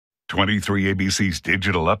23 ABC's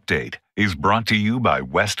digital update is brought to you by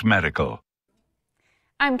West Medical.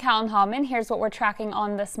 I'm Callan Hallman. Here's what we're tracking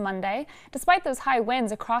on this Monday. Despite those high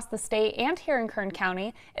winds across the state and here in Kern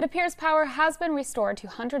County, it appears power has been restored to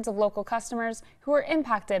hundreds of local customers who were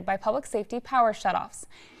impacted by public safety power shutoffs.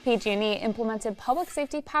 PG&E implemented public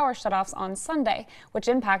safety power shutoffs on Sunday, which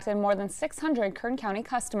impacted more than 600 Kern County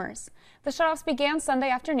customers. The shutoffs began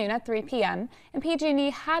Sunday afternoon at 3 p.m., and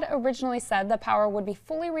PG&E had originally said that power would be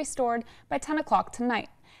fully restored by 10 o'clock tonight.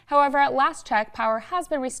 However, at last check, power has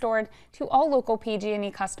been restored to all local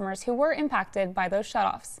PG&E customers who were impacted by those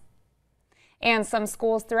shutoffs. And some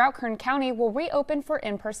schools throughout Kern County will reopen for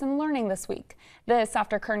in-person learning this week. This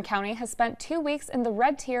after Kern County has spent 2 weeks in the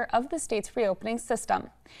red tier of the state's reopening system.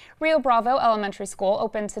 Rio Bravo Elementary School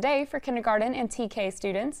opened today for kindergarten and TK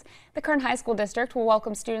students. The Kern High School District will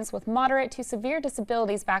welcome students with moderate to severe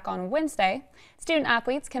disabilities back on Wednesday. Student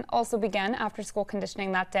athletes can also begin after-school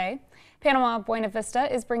conditioning that day. Panama Buena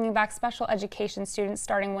Vista is bringing back special education students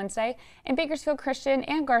starting Wednesday, and Bakersfield Christian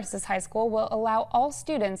and Garces High School will allow all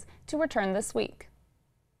students to return this week.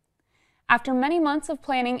 After many months of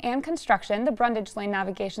planning and construction, the Brundage Lane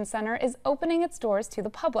Navigation Center is opening its doors to the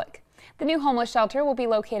public. The new homeless shelter will be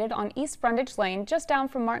located on East Brundage Lane, just down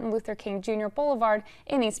from Martin Luther King Jr. Boulevard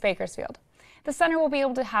in East Bakersfield. The center will be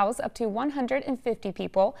able to house up to 150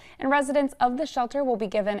 people, and residents of the shelter will be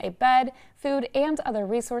given a bed, food, and other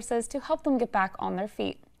resources to help them get back on their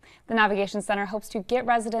feet. The Navigation Center hopes to get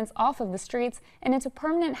residents off of the streets and into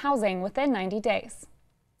permanent housing within 90 days.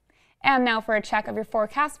 And now for a check of your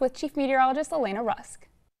forecast with Chief Meteorologist Elena Rusk.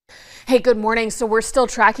 Hey, good morning. So we're still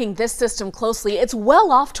tracking this system closely. It's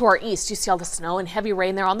well off to our east. You see all the snow and heavy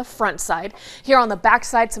rain there on the front side. Here on the back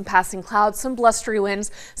side, some passing clouds, some blustery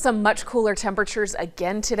winds, some much cooler temperatures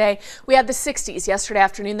again today. We had the 60s yesterday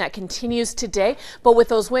afternoon. That continues today, but with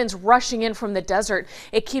those winds rushing in from the desert,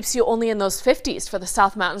 it keeps you only in those 50s for the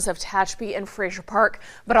South Mountains of Tehachapi and Fraser Park,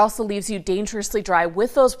 but also leaves you dangerously dry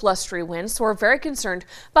with those blustery winds. So we're very concerned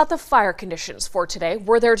about the fire conditions for today.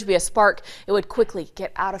 Were there to be a spark, it would quickly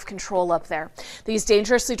get out of control up there. These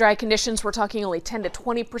dangerously dry conditions, we're talking only 10 to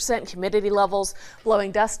 20% humidity levels.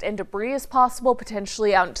 Blowing dust and debris is possible,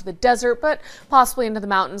 potentially out into the desert, but possibly into the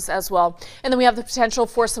mountains as well. And then we have the potential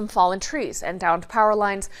for some fallen trees and downed power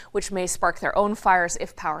lines, which may spark their own fires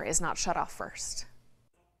if power is not shut off first.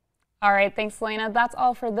 All right, thanks, Elena. That's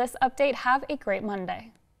all for this update. Have a great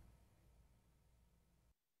Monday.